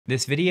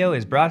This video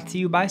is brought to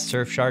you by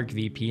Surfshark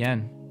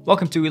VPN.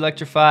 Welcome to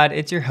Electrified,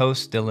 it's your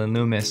host Dylan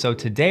Loomis. So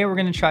today we're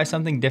going to try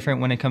something different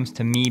when it comes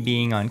to me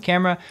being on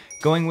camera,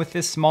 going with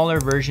this smaller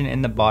version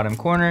in the bottom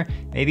corner.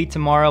 Maybe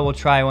tomorrow we'll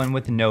try one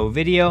with no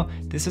video.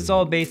 This is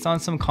all based on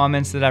some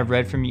comments that I've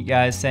read from you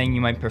guys saying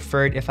you might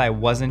prefer it if I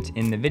wasn't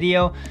in the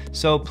video.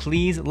 So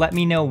please let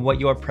me know what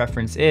your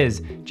preference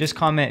is. Just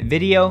comment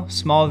video,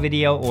 small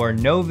video, or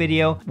no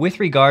video.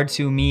 With regard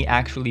to me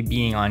actually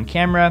being on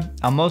camera,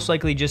 I'll most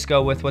likely just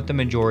go with what the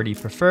majority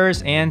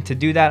prefers, and to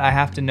do that I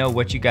have to know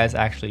what you guys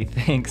actually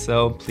think,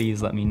 so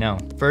please let me know.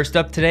 First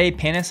up today,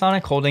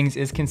 Panasonic Holdings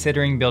is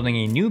considering building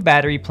a new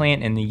battery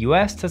plant in the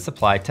US to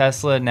supply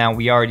Tesla. Now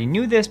we already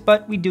knew this,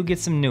 but we do get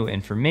some new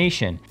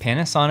information.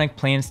 Panasonic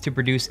plans to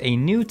produce a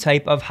new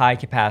type of high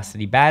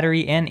capacity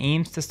battery and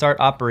aims to start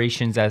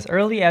operations as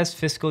early as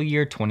fiscal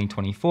year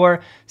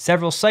 2024.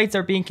 Several sites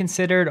are being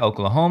considered: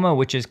 Oklahoma,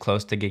 which is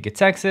close to Giga,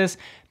 Texas.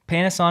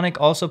 Panasonic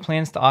also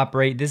plans to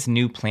operate this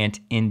new plant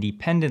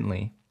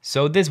independently.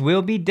 So this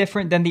will be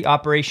different than the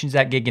operations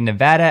at Giga,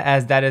 Nevada,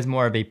 as that is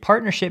more of a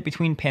partnership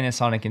between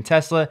Panasonic and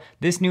Tesla.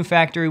 This new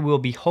factory will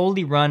be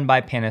wholly run by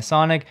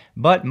Panasonic,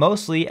 but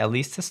mostly, at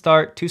least to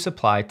start, to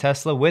supply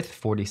Tesla with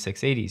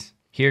 4680s.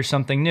 Here's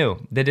something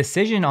new. The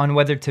decision on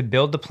whether to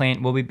build the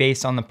plant will be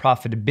based on the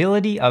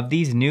profitability of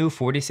these new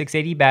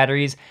 4680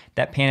 batteries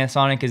that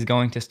Panasonic is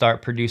going to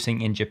start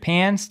producing in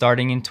Japan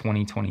starting in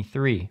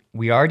 2023.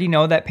 We already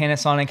know that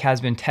Panasonic has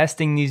been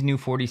testing these new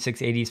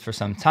 4680s for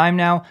some time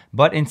now,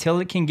 but until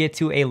it can get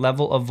to a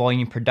level of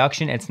volume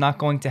production, it's not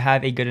going to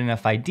have a good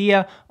enough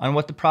idea on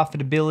what the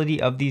profitability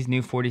of these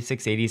new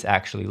 4680s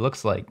actually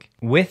looks like.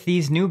 With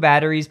these new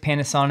batteries,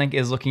 Panasonic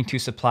is looking to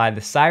supply the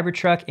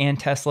Cybertruck and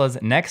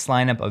Tesla's next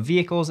lineup of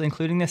vehicles,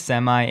 including the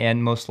Semi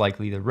and most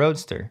likely the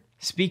Roadster.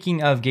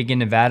 Speaking of Giga,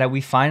 Nevada,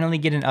 we finally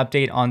get an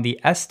update on the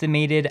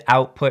estimated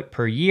output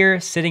per year,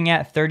 sitting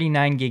at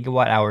 39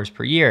 gigawatt hours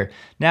per year.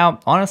 Now,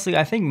 honestly,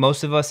 I think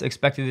most of us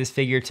expected this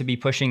figure to be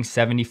pushing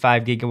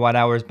 75 gigawatt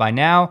hours by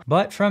now,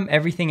 but from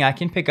everything I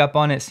can pick up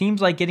on, it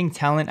seems like getting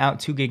talent out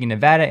to Giga,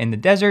 Nevada in the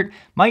desert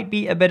might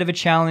be a bit of a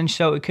challenge,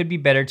 so it could be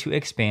better to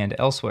expand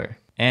elsewhere.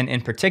 And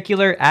in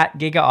particular at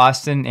Giga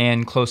Austin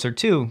and closer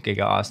to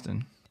Giga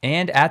Austin.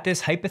 And at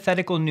this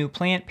hypothetical new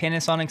plant,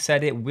 Panasonic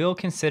said it will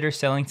consider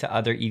selling to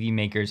other EV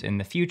makers in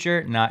the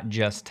future, not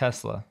just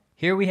Tesla.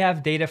 Here we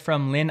have data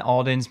from Lyn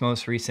Alden's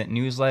most recent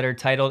newsletter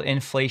titled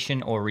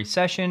Inflation or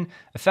Recession,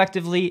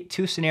 effectively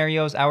 2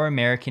 scenarios our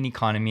American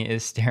economy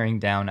is staring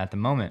down at the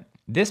moment.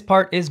 This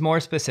part is more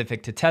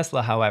specific to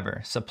Tesla,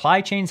 however. Supply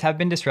chains have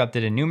been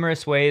disrupted in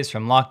numerous ways,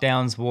 from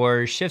lockdowns,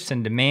 wars, shifts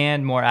in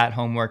demand, more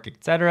at-home work,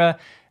 etc.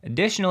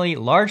 Additionally,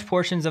 large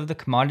portions of the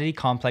commodity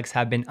complex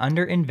have been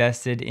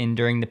underinvested in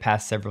during the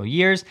past several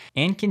years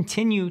and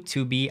continue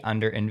to be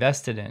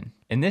underinvested in.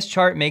 And this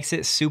chart makes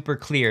it super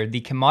clear.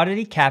 The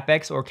commodity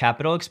capex, or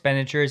capital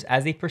expenditures,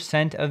 as a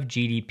percent of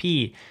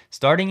GDP.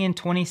 Starting in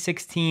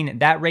 2016,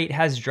 that rate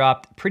has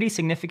dropped pretty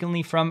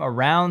significantly from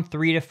around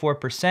 3 to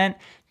 4%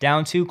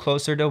 down to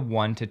closer to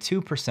 1 to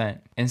 2%.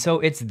 And so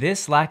it's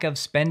this lack of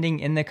spending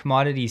in the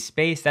commodities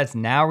space that's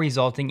now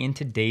resulting in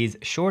today's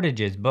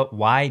shortages. But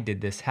why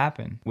did this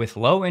happen? With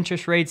low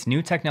interest rates,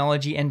 new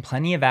technology, and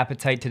plenty of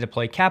appetite to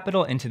deploy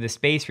capital into the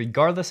space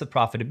regardless of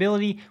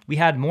profitability, we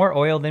had more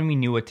oil than we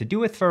knew what to do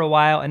with for a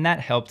while, and that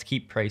helped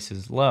keep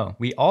prices low.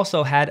 We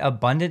also had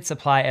abundant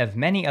supply of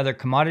many other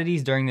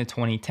commodities during the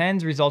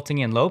 2010s, resulting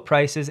in low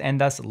prices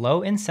and thus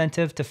low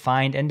incentive to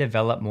find and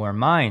develop more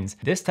mines.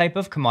 This type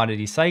of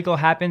commodity cycle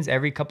happens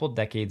every couple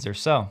decades or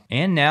so.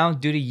 And now,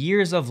 due to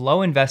years of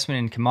low investment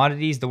in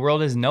commodities, the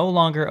world is no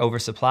longer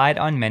oversupplied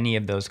on many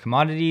of those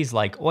commodities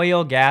like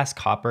oil, gas,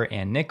 copper,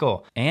 and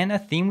nickel. And a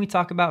theme we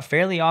talk about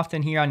fairly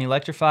often here on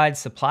Electrified,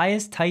 supply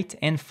is tight,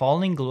 and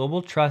falling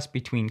global trust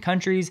between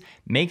countries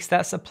makes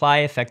that supply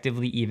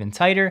effectively even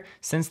tighter,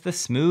 since the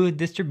smooth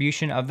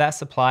distribution of that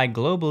supply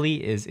globally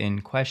is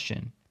in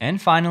question. And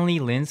finally,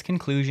 Lyn's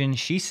conclusion,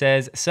 she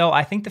says, so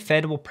I think the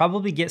Fed will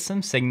probably get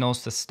some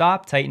signals to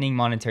stop tightening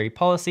monetary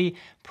policy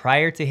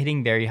prior to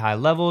hitting very high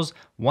levels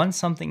once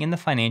something in the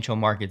financial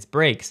markets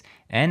breaks.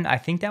 And I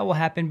think that will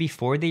happen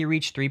before they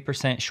reach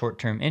 3%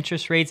 short-term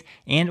interest rates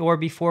and or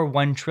before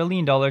 $1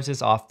 trillion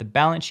is off the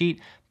balance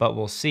sheet, but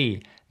we'll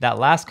see. That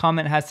last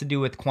comment has to do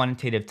with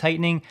quantitative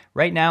tightening.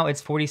 Right now,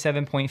 it's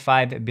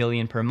 $47.5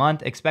 billion per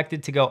month,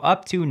 expected to go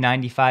up to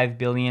 $95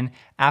 billion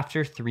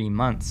after 3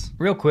 months.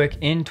 Real quick,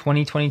 in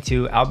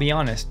 2022, I'll be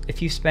honest,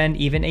 if you spend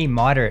even a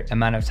moderate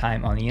amount of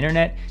time on the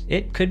internet,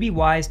 it could be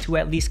wise to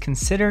at least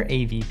consider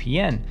a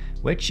VPN,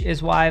 which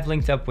is why I've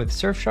linked up with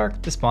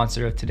Surfshark, the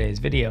sponsor of today's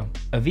video.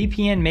 A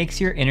VPN makes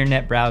your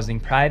internet browsing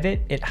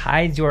private, it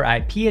hides your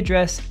IP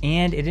address,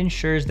 and it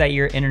ensures that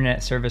your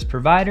internet service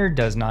provider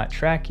does not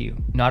track you.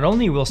 Not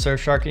only will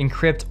Surfshark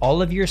encrypt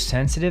all of your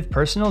sensitive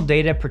personal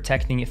data,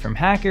 protecting it from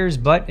hackers,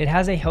 but it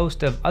has a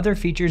host of other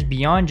features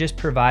beyond just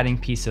providing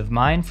peace of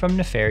mind from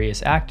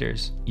nefarious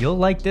actors. You'll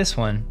like this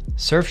one.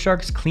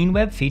 Surfshark's Clean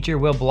Web feature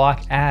will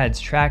block ads,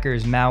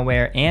 trackers,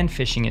 malware, and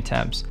phishing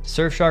attempts.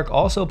 Surfshark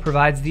also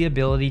provides the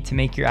ability to to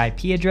make your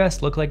IP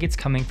address look like it's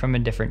coming from a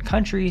different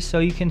country so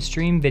you can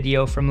stream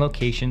video from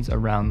locations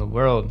around the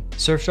world.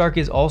 Surfshark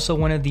is also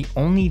one of the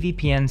only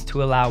VPNs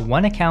to allow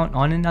one account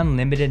on an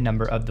unlimited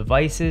number of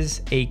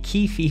devices, a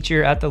key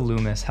feature at the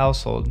Loomis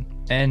household.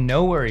 And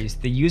no worries,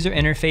 the user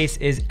interface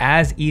is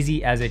as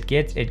easy as it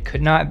gets. It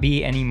could not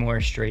be any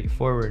more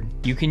straightforward.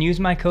 You can use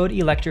my code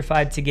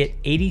Electrified to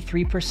get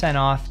 83%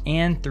 off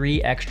and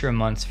 3 extra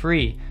months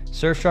free.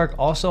 Surfshark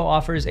also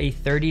offers a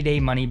 30-day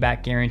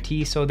money-back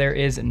guarantee, so there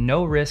is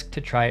no risk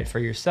to try it for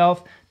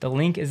yourself. The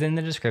link is in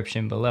the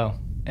description below.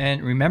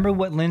 And remember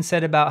what Lyn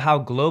said about how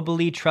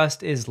globally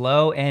trust is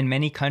low and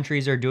many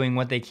countries are doing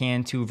what they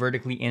can to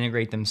vertically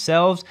integrate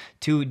themselves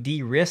to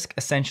de-risk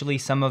essentially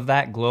some of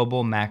that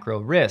global macro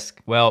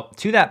risk. Well,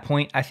 to that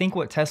point, I think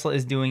what Tesla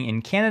is doing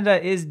in Canada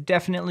is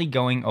definitely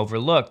going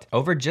overlooked.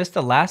 Over just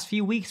the last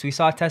few weeks, we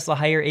saw Tesla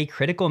hire a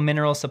critical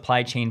mineral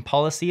supply chain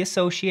policy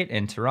associate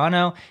in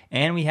Toronto,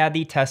 and we had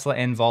the Tesla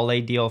and Vale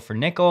deal for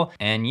nickel.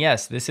 And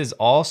yes, this is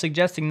all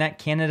suggesting that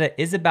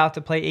Canada is about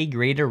to play a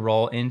greater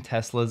role in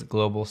Tesla's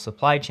global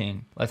supply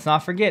chain. Let's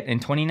not forget, in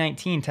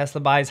 2019,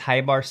 Tesla buys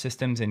Hybar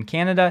Systems in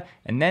Canada,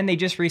 and then they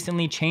just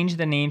recently changed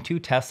the name to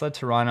Tesla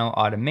Toronto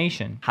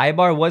Automation.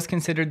 Hybar was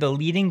considered the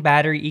leading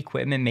battery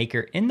equipment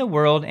maker in the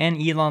world,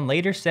 and Elon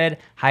later said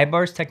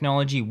Hybar's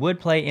technology would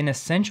play an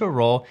essential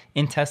role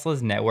in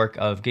Tesla's network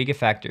of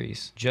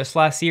gigafactories. Just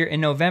last year in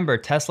November,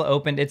 Tesla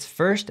opened its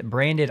first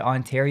branded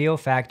Ontario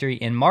factory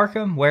in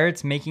Markham, where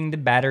it's making the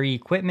battery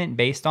equipment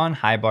based on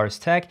Hybar's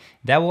tech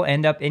that will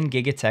end up in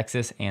Giga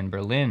Texas and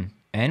Berlin.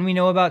 And we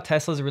know about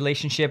Tesla's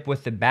relationship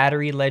with the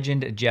battery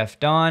legend Jeff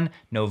Dawn.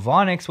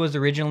 Novonix was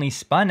originally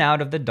spun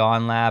out of the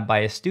Dawn lab by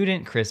a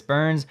student, Chris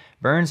Burns.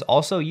 Burns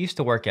also used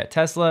to work at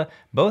Tesla.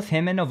 Both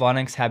him and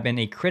Novonix have been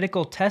a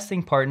critical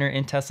testing partner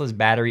in Tesla's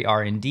battery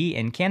R&D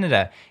in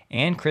Canada.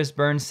 And Chris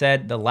Burns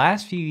said the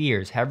last few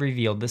years have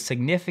revealed the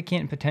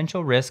significant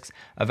potential risks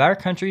of our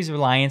country's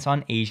reliance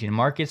on Asian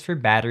markets for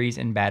batteries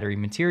and battery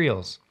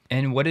materials.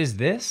 And what is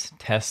this?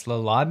 Tesla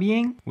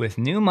lobbying? With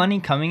new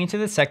money coming into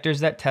the sectors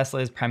that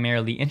Tesla is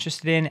primarily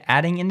interested in,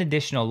 adding an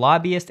additional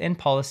lobbyist and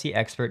policy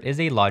expert is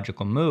a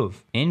logical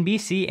move. In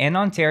BC and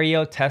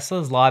Ontario,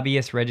 Tesla's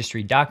lobbyist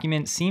registry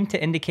documents seem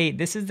to indicate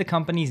this is the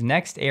company's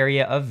next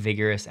area of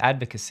vigorous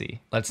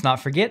advocacy. Let's not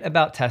forget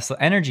about Tesla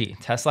Energy.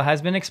 Tesla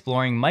has been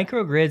exploring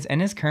microgrids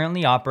and is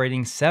currently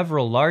operating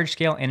several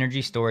large-scale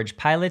energy storage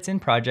pilots and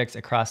projects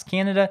across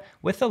Canada,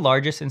 with the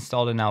largest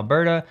installed in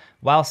Alberta,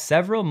 while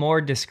several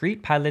more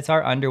discrete pilots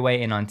are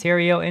underway in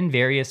Ontario in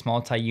various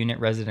multi-unit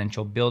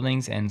residential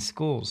buildings and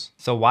schools.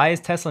 So why is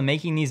Tesla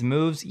making these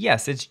moves?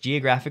 Yes, it's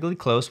geographically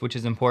close, which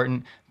is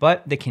important,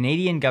 but the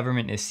Canadian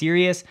government is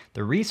serious.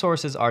 The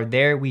resources are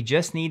there. We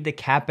just need the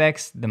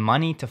capex, the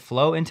money to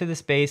flow into the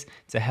space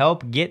to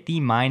help get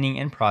the mining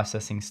and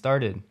processing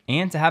started,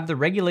 and to have the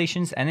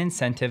regulations and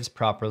incentives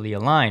properly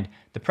aligned.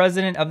 The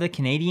president of the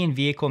Canadian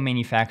Vehicle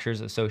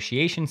Manufacturers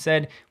Association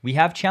said, "We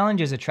have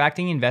challenges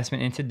attracting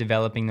investment into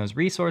developing those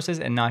resources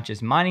and not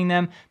just mining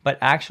them, but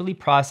actually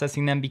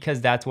processing them,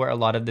 because that's where a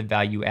lot of the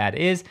value add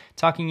is,"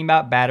 talking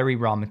about battery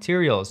raw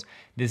materials.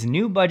 This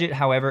new budget,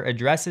 however,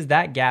 addresses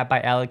that gap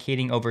by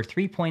allocating over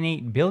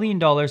 $3.8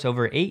 billion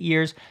over 8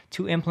 years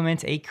to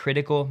implement a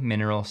critical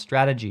mineral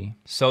strategy.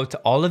 So to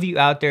all of you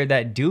out there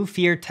that do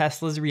fear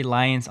Tesla's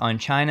reliance on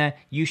China,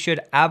 you should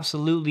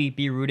absolutely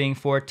be rooting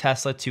for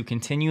Tesla to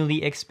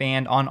continually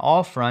expand on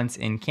all fronts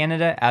in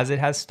Canada, as it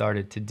has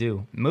started to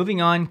do.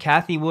 Moving on,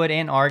 Cathie Wood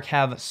and ARK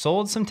have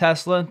sold some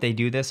Tesla. They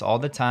do this all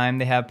the time.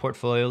 They have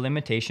portfolio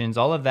limitations,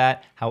 all of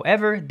that.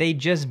 However, they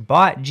just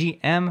bought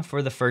GM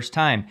for the first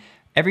time.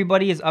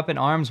 Everybody is up in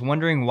arms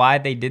wondering why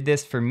they did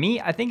this. For me,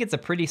 I think it's a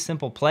pretty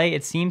simple play.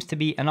 It seems to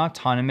be an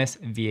autonomous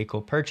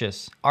vehicle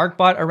purchase. ARK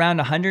bought around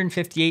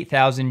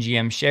 158,000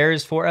 GM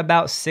shares for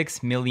about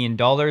 $6 million,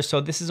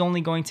 so this is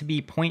only going to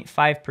be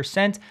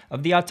 0.5%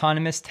 of the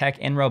autonomous tech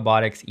and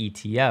robotics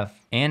ETF.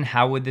 And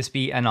how would this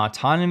be an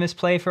autonomous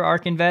play for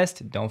ARK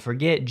Invest? Don't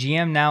forget,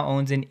 GM now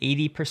owns an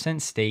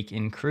 80% stake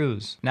in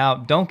Cruise. Now,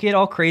 don't get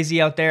all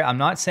crazy out there. I'm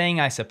not saying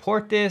I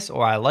support this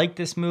or I like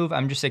this move.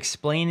 I'm just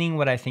explaining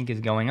what I think is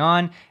going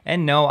on.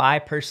 And no, I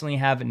personally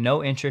have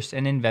no interest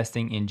in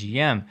investing in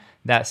GM.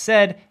 That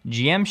said,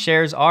 GM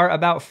shares are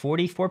about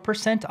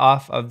 44%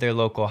 off of their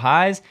local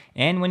highs,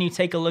 and when you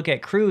take a look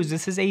at Cruise,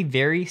 this is a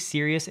very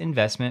serious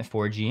investment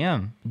for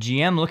GM.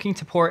 GM looking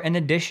to pour an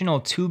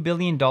additional $2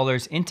 billion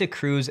into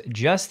Cruise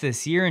just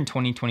this year in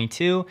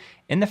 2022.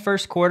 In the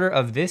first quarter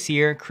of this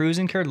year, Cruise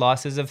incurred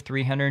losses of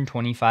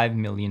 $325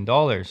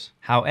 million.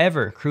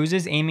 However, Cruise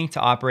is aiming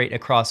to operate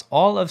across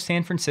all of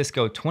San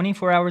Francisco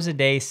 24 hours a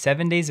day,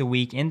 7 days a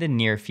week in the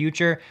near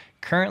future.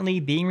 Currently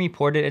being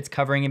reported it's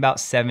covering about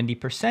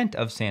 70%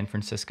 of San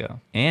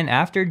Francisco. And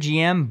after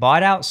GM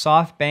bought out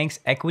SoftBank's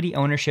equity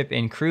ownership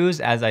in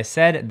Cruise, as I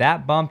said,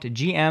 that bumped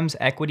GM's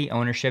equity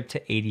ownership to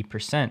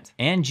 80%.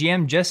 And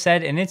GM just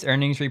said in its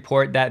earnings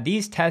report that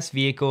these test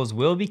vehicles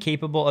will be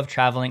capable of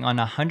traveling on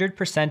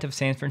 100% of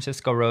San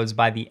Francisco roads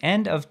by the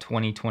end of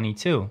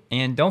 2022.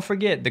 And don't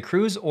forget, the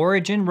Cruise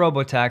Origin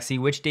robotaxi,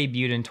 which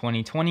debuted in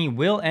 2020,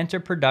 will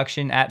enter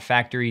production at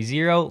Factory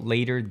Zero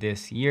later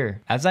this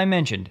year. As I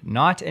mentioned,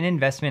 not an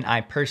investment I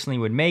personally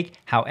would make.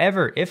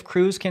 However, if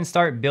Cruise can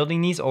start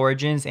building these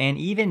Origins and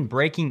even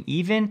breaking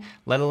even,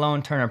 let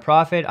alone turn a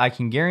profit, I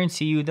can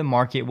guarantee you the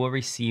market will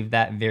receive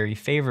that very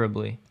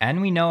favorably.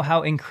 And we know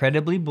how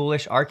incredibly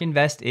bullish ARK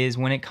Invest is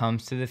when it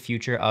comes to the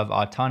future of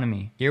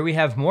autonomy. Here we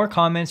have more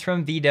comments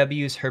from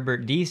VW's Herbert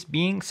Diess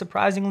being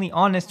surprisingly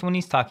honest when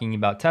he's talking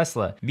about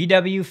Tesla.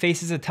 VW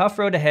faces a tough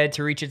road ahead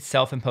to reach its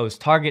self-imposed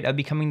target of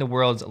becoming the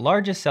world's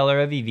largest seller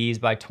of EVs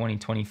by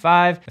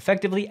 2025,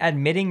 effectively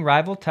admitting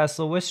rival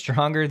Tesla was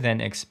stronger than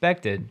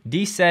expected.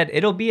 Diess said,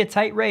 "It'll be a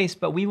tight race,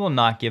 but we will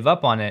not give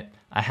up on it.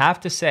 I have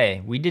to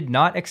say, we did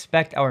not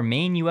expect our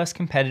main US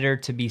competitor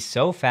to be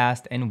so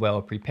fast and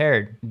well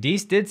prepared."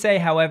 Diess did say,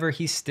 however,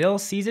 he still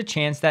sees a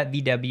chance that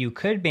VW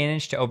could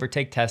manage to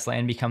overtake Tesla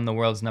and become the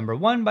world's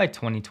 #1 by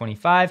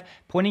 2025,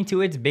 pointing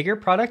to its bigger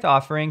product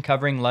offering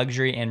covering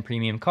luxury and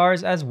premium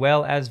cars as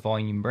well as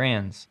volume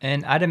brands.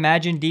 And I'd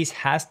imagine Diess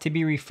has to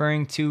be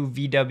referring to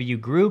VW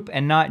Group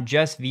and not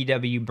just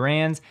VW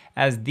brands,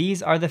 as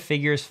these are the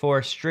figures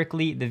for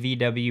strictly the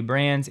VW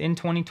brands in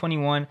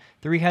 2021,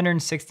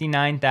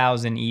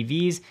 369,000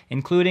 EVs,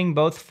 including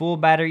both full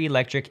battery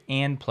electric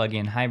and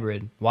plug-in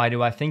hybrid. Why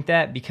do I think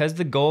that? Because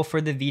the goal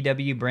for the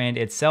VW brand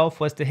itself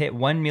was to hit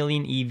 1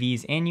 million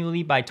EVs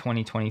annually by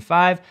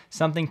 2025,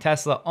 something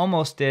Tesla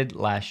almost did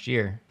last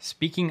year.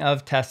 Speaking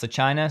of Tesla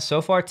China,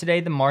 so far today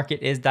the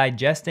market is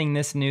digesting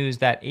this news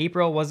that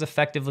April was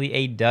effectively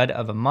a dud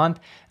of a month,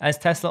 as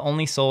Tesla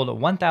only sold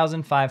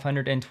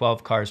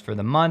 1,512 cars for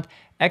the month,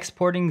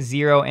 exporting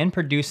 0 and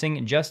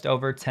producing just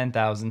over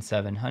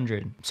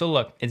 10,700. So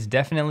look, it's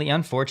definitely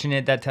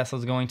unfortunate that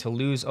Tesla's going to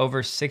lose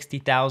over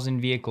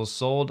 60,000 vehicles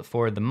sold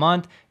for the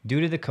month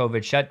due to the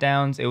COVID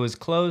shutdowns. It was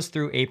closed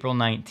through April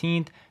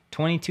 19th,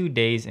 22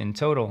 days in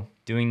total.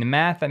 Doing the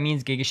math, that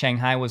means Giga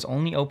Shanghai was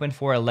only open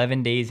for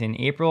 11 days in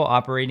April,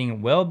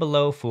 operating well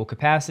below full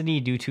capacity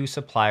due to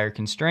supplier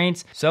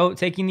constraints. So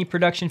taking the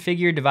production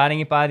figure,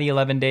 dividing it by the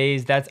 11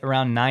 days, that's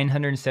around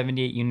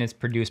 978 units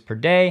produced per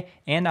day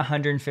and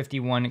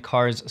 151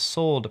 cars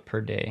sold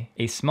per day.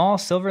 A small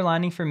silver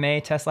lining for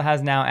May, Tesla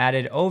has now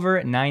added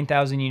over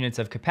 9,000 units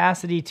of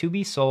capacity to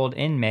be sold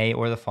in May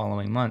or the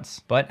following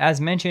months. But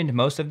as mentioned,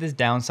 most of this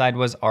downside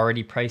was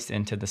already priced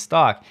into the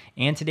stock.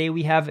 And today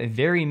we have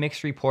very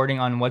mixed reporting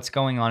on what's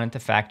going on at the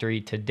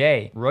factory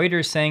today.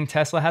 Reuters saying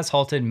Tesla has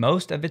halted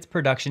most of its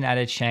production at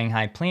its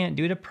Shanghai plant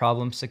due to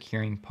problems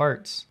securing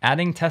parts.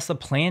 Adding, Tesla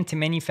planned to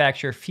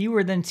manufacture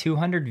fewer than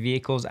 200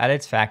 vehicles at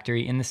its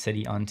factory in the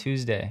city on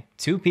Tuesday.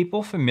 Two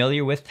people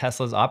familiar with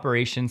Tesla's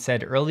operations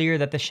said earlier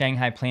that the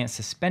Shanghai plant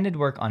suspended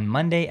work on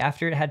Monday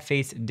after it had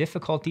faced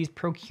difficulties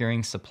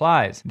procuring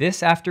supplies.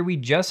 This after we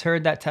just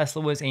heard that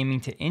Tesla was aiming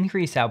to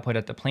increase output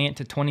at the plant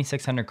to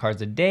 2,600 cars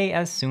a day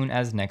as soon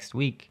as next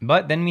week.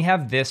 But then we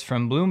have this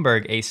from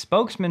Bloomberg. A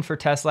spokesman for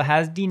Tesla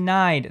has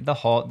denied the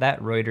halt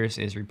that Reuters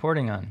is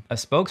reporting on. A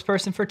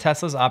spokesperson for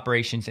Tesla's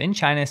operations in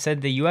China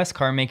said the US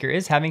carmaker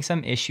is having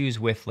some issues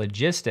with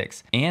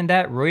logistics, and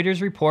that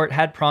Reuters report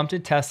had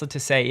prompted Tesla to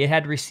say it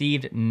had received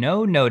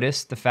no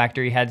notice the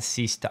factory had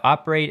ceased to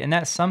operate and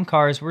that some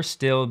cars were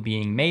still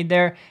being made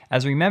there.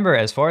 As remember,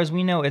 as far as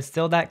we know, it's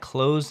still that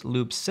closed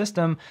loop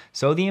system,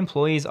 so the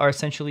employees are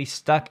essentially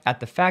stuck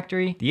at the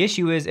factory. The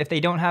issue is if they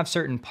don't have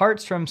certain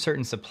parts from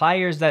certain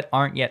suppliers that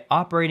aren't yet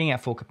operating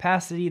at full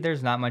capacity,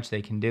 there's not much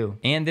they can do.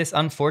 And this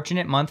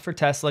unfortunate month for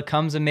Tesla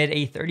comes amid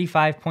a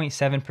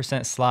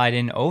 35.7% slide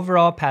in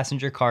overall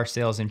passenger car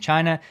sales in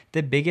China,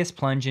 the biggest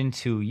plunge in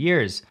 2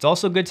 years. It's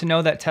also good to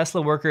know that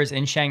Tesla workers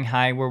in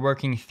Shanghai were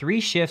working 3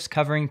 shifts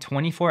covering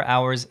 24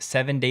 hours,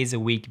 7 days a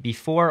week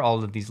before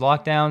all of these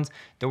lockdowns.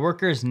 The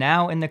workers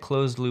now in the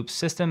closed loop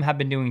system have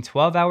been doing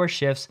 12-hour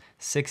shifts,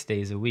 6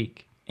 days a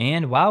week.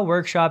 And while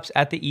workshops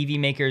at the EV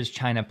maker's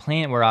China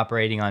plant were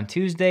operating on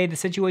Tuesday, the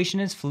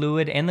situation is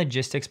fluid and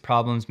logistics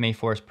problems may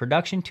force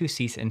production to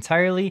cease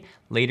entirely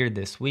later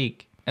this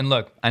week. And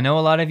look, I know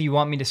a lot of you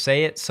want me to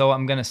say it, so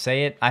I'm gonna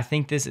say it. I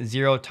think this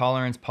zero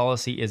tolerance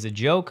policy is a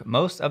joke.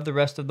 Most of the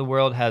rest of the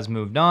world has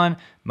moved on.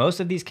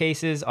 Most of these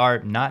cases are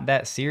not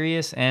that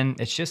serious, and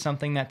it's just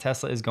something that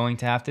Tesla is going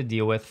to have to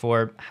deal with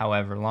for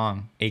however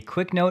long. A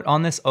quick note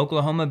on this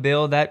Oklahoma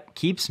bill that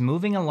keeps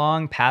moving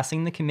along,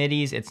 passing the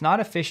committees. It's not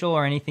official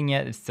or anything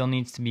yet. It still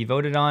needs to be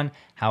voted on.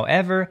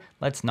 However,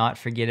 let's not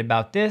forget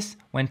about this.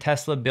 When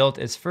Tesla built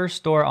its first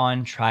store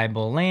on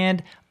tribal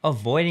land,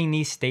 avoiding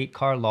these state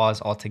car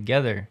laws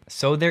altogether.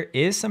 So there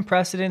is some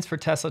precedence for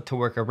Tesla to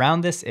work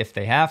around this if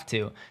they have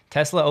to.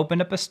 Tesla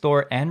opened up a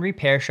store and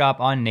repair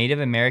shop on Native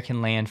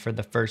American land for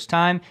the first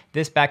time,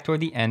 this back toward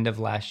the end of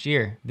last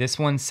year. This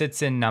one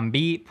sits in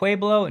Nambi,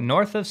 Pueblo,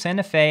 north of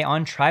Santa Fe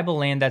on tribal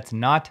land that's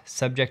not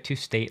subject to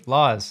state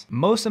laws.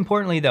 Most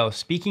importantly though,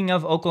 speaking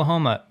of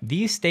Oklahoma,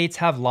 these states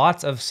have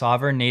lots of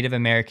sovereign Native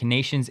American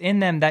nations in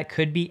them that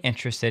could be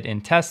interested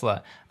in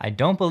Tesla. I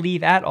don't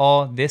believe at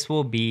all this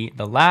will be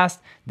the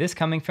last, this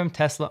coming from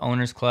Tesla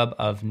Owners Club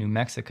of New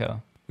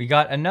Mexico. We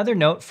got another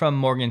note from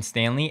Morgan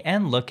Stanley,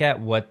 and look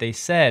at what they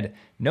said.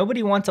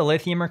 Nobody wants a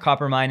lithium or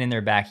copper mine in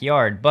their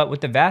backyard, but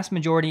with the vast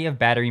majority of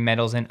battery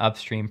metals and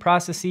upstream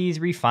processes,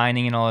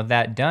 refining and all of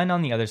that done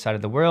on the other side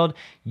of the world,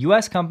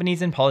 US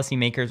companies and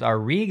policymakers are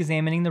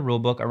re-examining the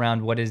rulebook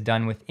around what is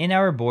done within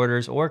our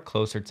borders or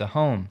closer to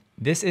home.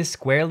 This is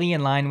squarely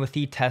in line with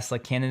the Tesla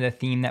Canada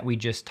theme that we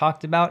just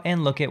talked about,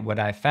 and look at what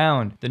I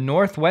found. The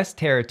Northwest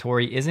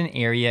Territory is an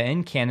area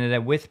in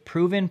Canada with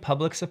proven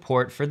public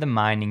support for the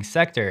mining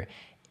sector.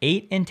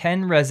 8 in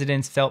 10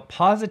 residents felt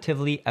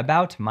positively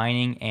about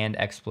mining and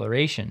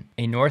exploration.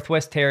 A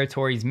Northwest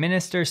Territories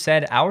minister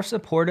said, "Our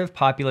supportive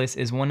populace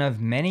is one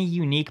of many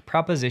unique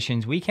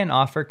propositions we can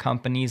offer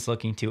companies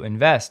looking to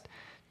invest."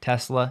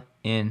 Tesla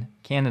in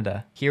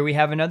Canada. Here we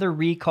have another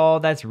recall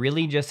that's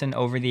really just an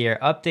over-the-air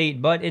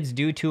update, but it's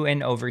due to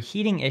an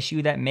overheating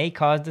issue that may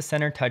cause the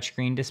center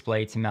touchscreen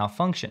display to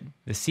malfunction.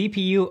 The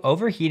CPU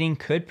overheating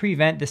could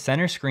prevent the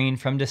center screen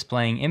from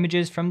displaying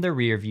images from the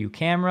rear view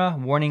camera,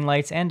 warning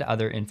lights, and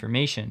other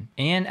information.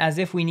 And as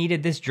if we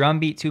needed this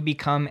drumbeat to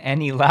become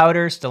any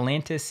louder,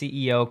 Stellantis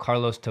CEO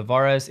Carlos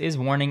Tavares is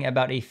warning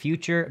about a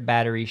future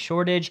battery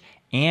shortage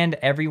and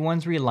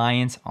everyone's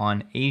reliance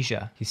on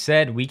Asia. He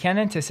said, "We can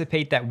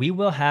anticipate that we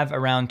will have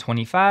around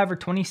 25 or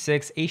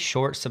 26 a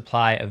short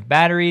supply of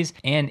batteries,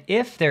 and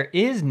if there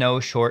is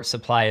no short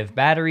supply of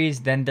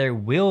batteries, then there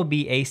will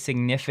be a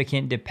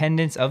significant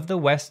dependence of the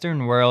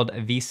Western world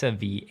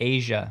vis-a-vis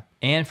Asia."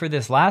 And for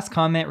this last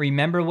comment,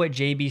 remember what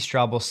JB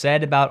Straubel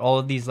said about all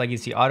of these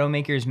legacy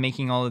automakers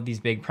making all of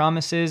these big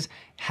promises.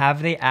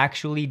 Have they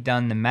actually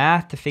done the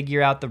math to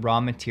figure out the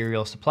raw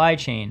material supply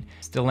chain?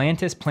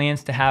 Stellantis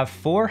plans to have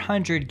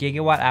 400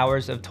 gigawatt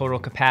hours of total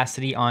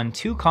capacity on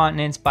 2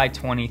 continents by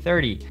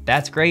 2030.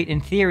 That's great in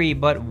theory,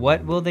 but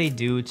what will they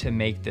do to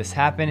make this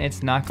happen?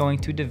 It's not going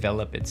to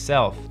develop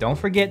itself. Don't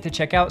forget to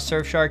check out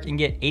Surfshark and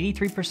get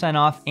 83%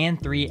 off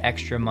and 3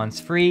 extra months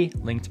free,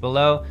 linked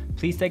below.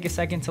 Please take a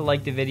second to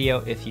like the video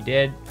if you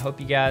did.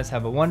 Hope you guys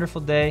have a wonderful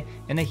day,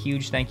 and a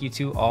huge thank you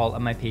to all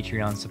of my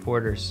Patreon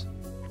supporters.